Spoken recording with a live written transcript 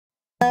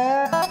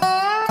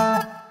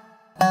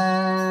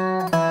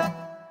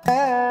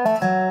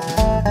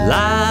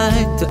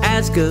to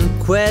ask a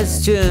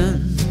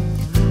question,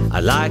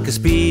 I'd like a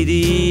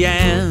speedy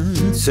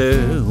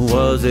answer.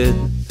 Was it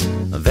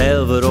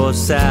velvet or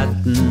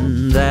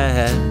satin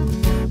that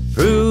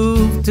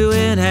proved to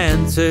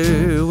enhance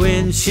her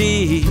when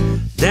she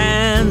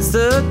danced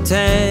the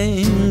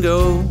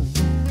tango?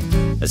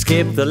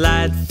 Skip the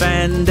light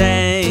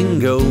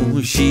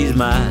fandango. She's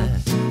my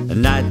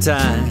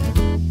nighttime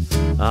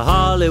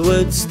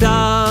Hollywood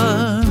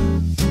star.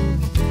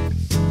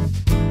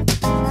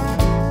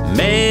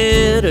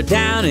 Met her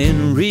down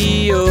in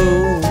Rio,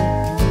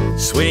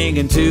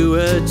 swinging to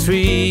a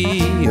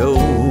trio.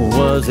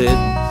 Was it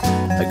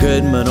a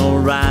Goodman or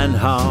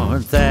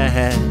Reinhardt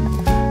that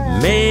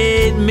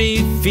made me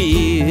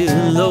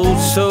feel oh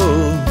so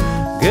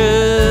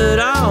good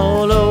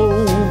all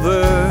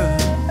over?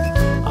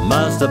 I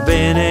must have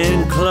been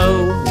in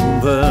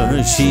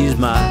clover. She's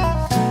my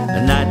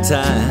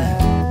nighttime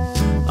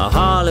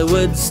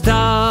Hollywood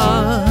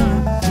star.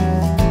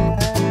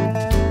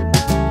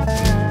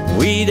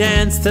 We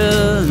danced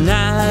the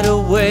night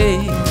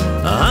away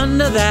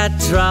under that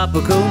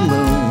tropical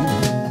moon.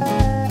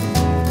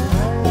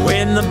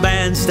 When the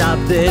band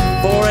stopped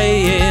at 4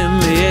 a.m.,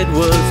 it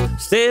was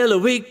still a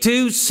week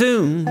too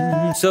soon.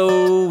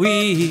 So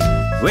we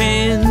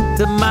went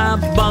to my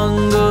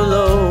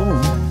bungalow.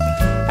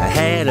 I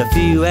had a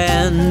few,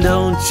 and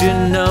don't you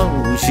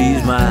know,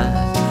 she's my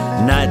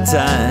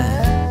nighttime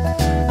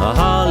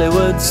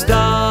Hollywood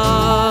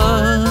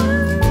star.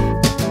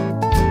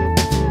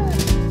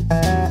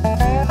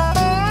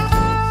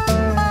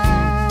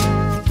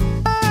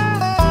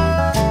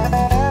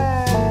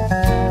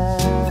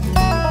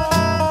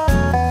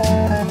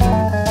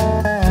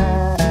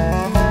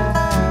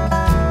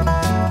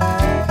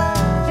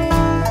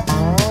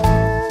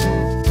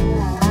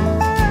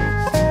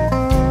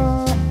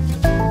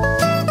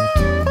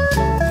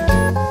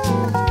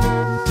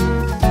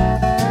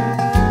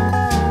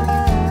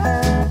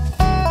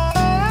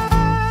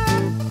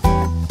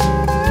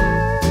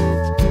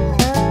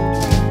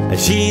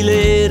 She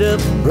lit up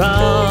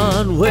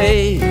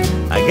Broadway,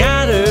 I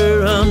got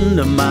her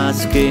under my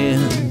skin.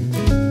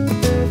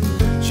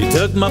 She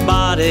took my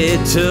body,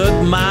 took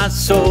my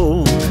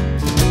soul,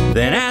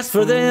 then asked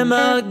for them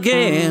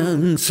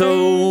again.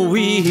 So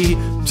we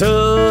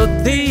took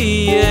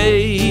the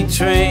A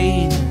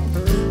train,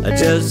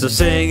 just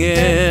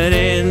a-singing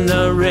in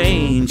the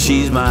rain.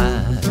 She's my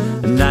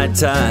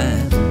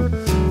nighttime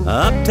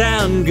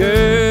uptown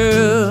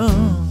girl.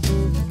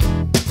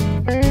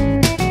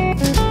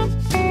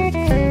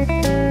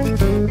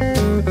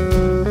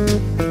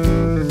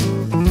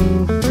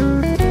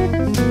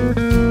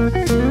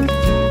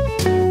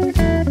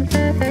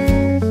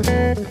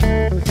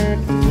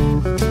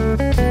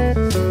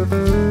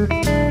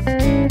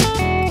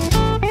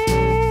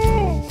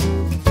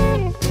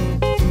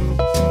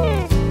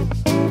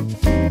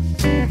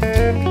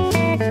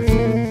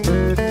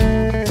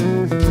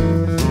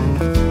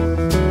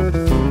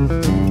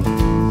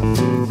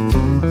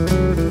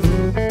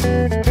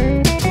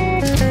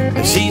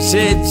 She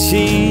said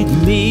she'd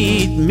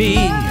meet me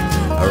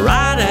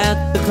right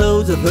at the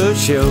close of her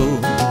show,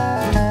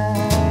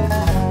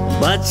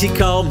 but she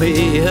called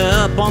me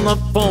up on the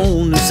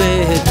phone and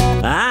said,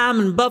 I'm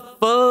in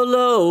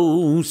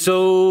Buffalo,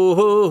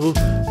 so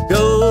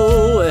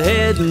go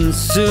ahead and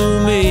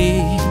sue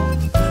me.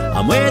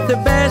 I'm with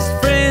her best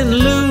friend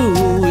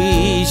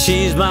Louie.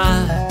 She's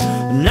my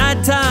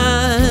nighttime